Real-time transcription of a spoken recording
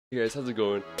Hey guys, how's it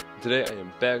going? Today I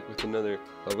am back with another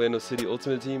Orlando City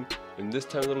Ultimate Team, and this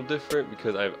time a little different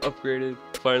because I've upgraded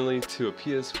finally to a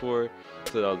PS4,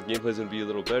 so that the gameplay is going to be a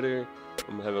little better.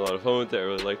 I'm having a lot of fun with it. I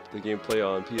really like the gameplay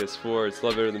on PS4. It's a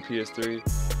lot better than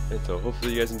PS3, and so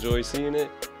hopefully you guys enjoy seeing it,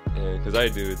 and because I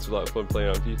do, it's a lot of fun playing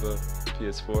on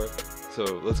PS4. So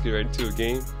let's get right into a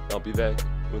game. I'll be back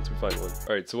once we find one.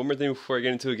 Alright, so one more thing before I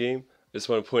get into a game. I just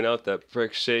want to point out that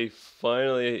Breck Shea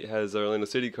finally has our Orlando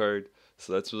City card.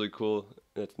 So that's really cool.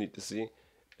 That's neat to see.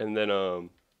 And then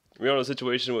we're on a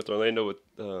situation with Orlando with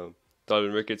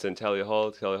Donovan Ricketts and Talia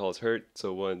Hall. Talia Hall's hurt,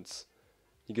 so once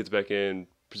he gets back in,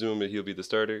 presumably he'll be the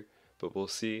starter, but we'll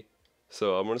see.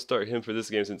 So I'm going to start him for this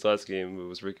game since last game it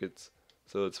was Ricketts.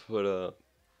 So let's put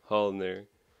Hall in there.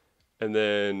 And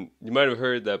then you might have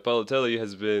heard that Balotelli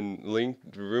has been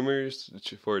linked, rumors,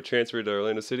 for a transfer to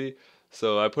Orlando City.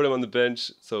 So I put him on the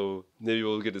bench, so maybe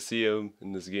we'll get to see him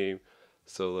in this game.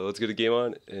 So let's get a game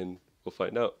on and we'll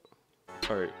find out.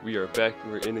 Alright, we are back.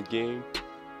 We're in a game.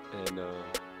 And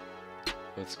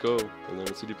let's go.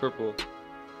 Orlando City Purple.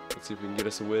 Let's see if we can get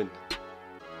us a win.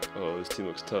 Oh, this team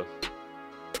looks tough.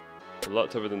 A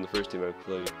lot tougher than the first team I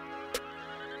played.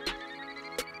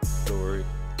 Don't worry,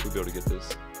 we'll be able to get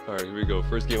this. Alright, here we go.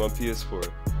 First game on PS4.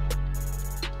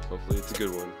 Hopefully it's a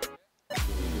good one.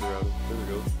 Get around. There we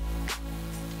go.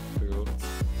 There we go.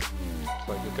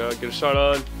 Get a shot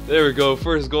on. There we go.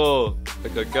 First goal.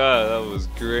 God, that was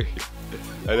great.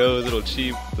 I know it was a little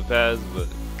cheap, the pass, but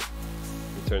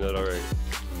it turned out alright.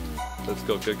 Let's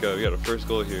go, Kaka. We got a first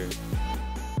goal here.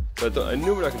 But I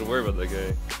knew we're not going to worry about that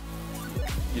guy.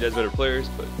 He has better players,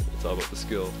 but it's all about the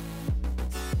skill.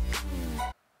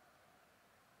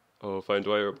 Oh, find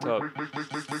Dwyer up top.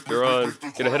 You're on.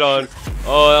 Get a head on.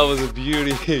 Oh, that was a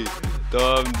beauty.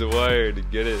 Dom Dwyer to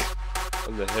get it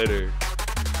on the header.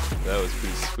 That was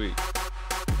pretty sweet.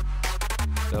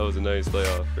 That was a nice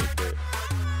layoff right there.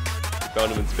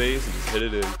 Found him in space and just hit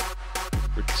it in.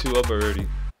 We're 2 up already.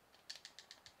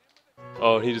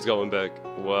 Oh, he just got one back.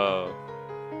 Wow.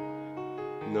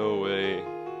 No way.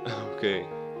 Okay.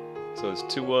 So it's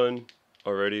 2-1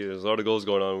 already. There's a lot of goals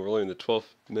going on. We're only in the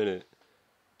 12th minute.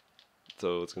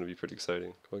 So it's going to be pretty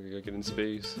exciting. Come on, gotta get in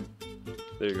space.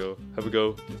 There you go. Have a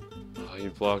go. Oh, he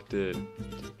blocked it.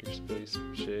 Take your space,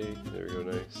 Shea. There we go,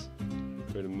 nice.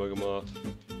 Ready to mug him off.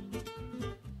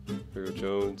 There we go,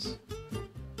 Jones.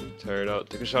 Tired out.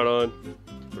 Take a shot on.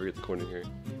 Or get the corner here.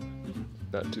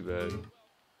 Not too bad.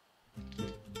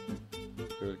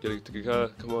 There we go, get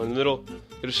it. Come on, in the middle.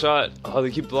 Get a shot. Oh,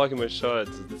 they keep blocking my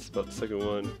shots. It's about the second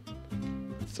one.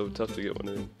 It's so tough to get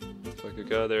one in.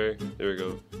 There. There we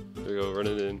go. There we go, run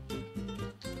it in.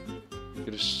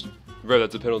 Get a bro,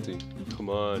 that's a penalty. Come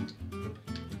on.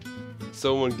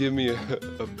 Someone give me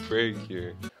a break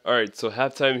here. Alright, so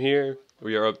halftime here.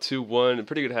 We are up 2-1. A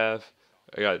pretty good half.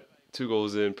 I got 2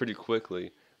 goals in pretty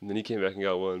quickly. And then he came back and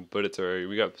got 1. But it's alright.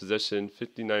 We got possession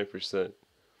 59%.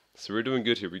 So we're doing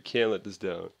good here. We can't let this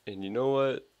down. And you know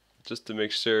what? Just to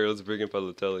make sure, let's bring in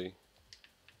Balotelli.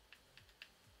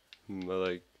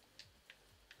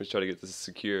 Let's try to get this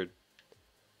secured.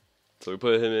 So we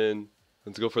put him in.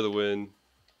 Let's go for the win.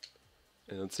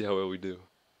 And let's see how well we do.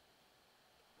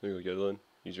 There we go, Gedlin.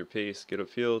 Use your pace. Get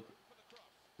upfield.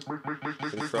 Get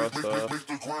a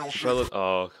cross off.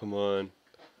 Oh, come on.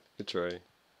 Good try.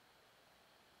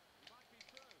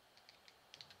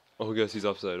 Oh, I guess he's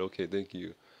offside. Okay, thank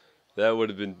you. That would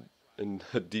have been in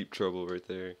deep trouble right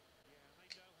there.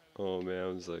 Oh, man. I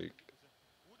was like,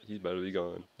 he's about to be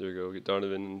gone. There we go. Get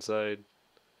Donovan inside.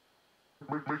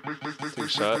 Take a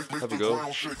shot. Have a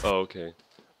go. Oh, okay.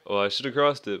 Well, I should have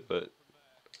crossed it, but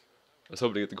I was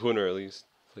hoping to get the corner at least.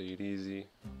 Play it easy.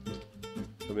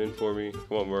 Come in for me.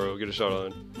 Come on, Murrow. Get a shot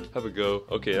on. Have a go.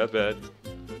 Okay, not bad.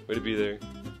 Way to be there.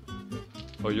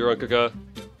 Oh, you're on, Kaka.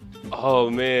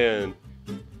 Oh, man.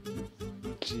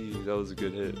 Jeez, that was a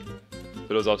good hit.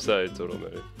 But it was offside, so it don't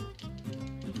matter.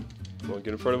 Come on,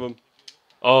 get in front of him.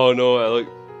 Oh, no.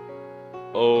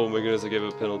 Oh, my goodness, I gave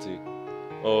a penalty.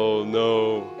 Oh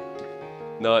no,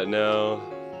 not now.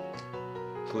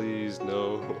 Please,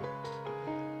 no.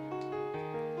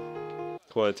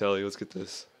 Come on, Tally, let's get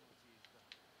this.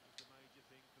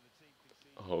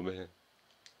 Oh man.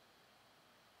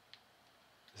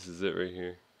 This is it right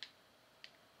here.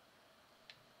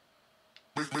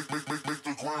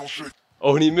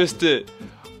 Oh, and he missed it.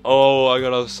 Oh, I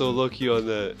got off so lucky on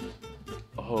that.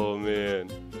 Oh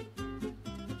man.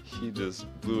 He just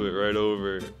blew it right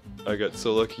over. I got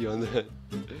so lucky on that.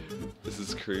 This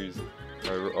is crazy.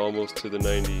 Alright, we're almost to the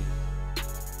 90.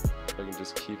 If I can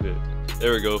just keep it.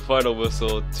 There we go, final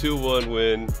whistle. 2-1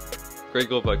 win. Great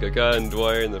goal by Kaka and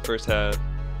Dwyer in the first half.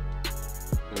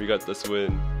 And we got this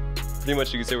win. pretty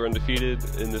much you can say we're undefeated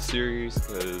in this series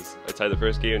because I tied the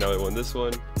first game, now I won this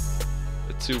one.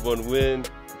 A 2-1 win,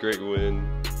 great win.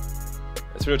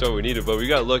 That's pretty much all we needed, but we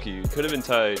got lucky. We could have been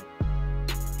tied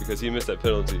because he missed that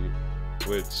penalty,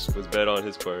 which was bad on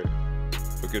his part,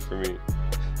 but good for me.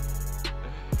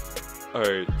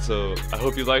 Alright, so I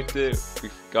hope you liked it.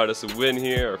 We got us a win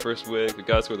here, our first win. We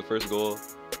got to score the first goal,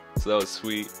 so that was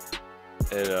sweet.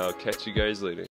 And I'll catch you guys later.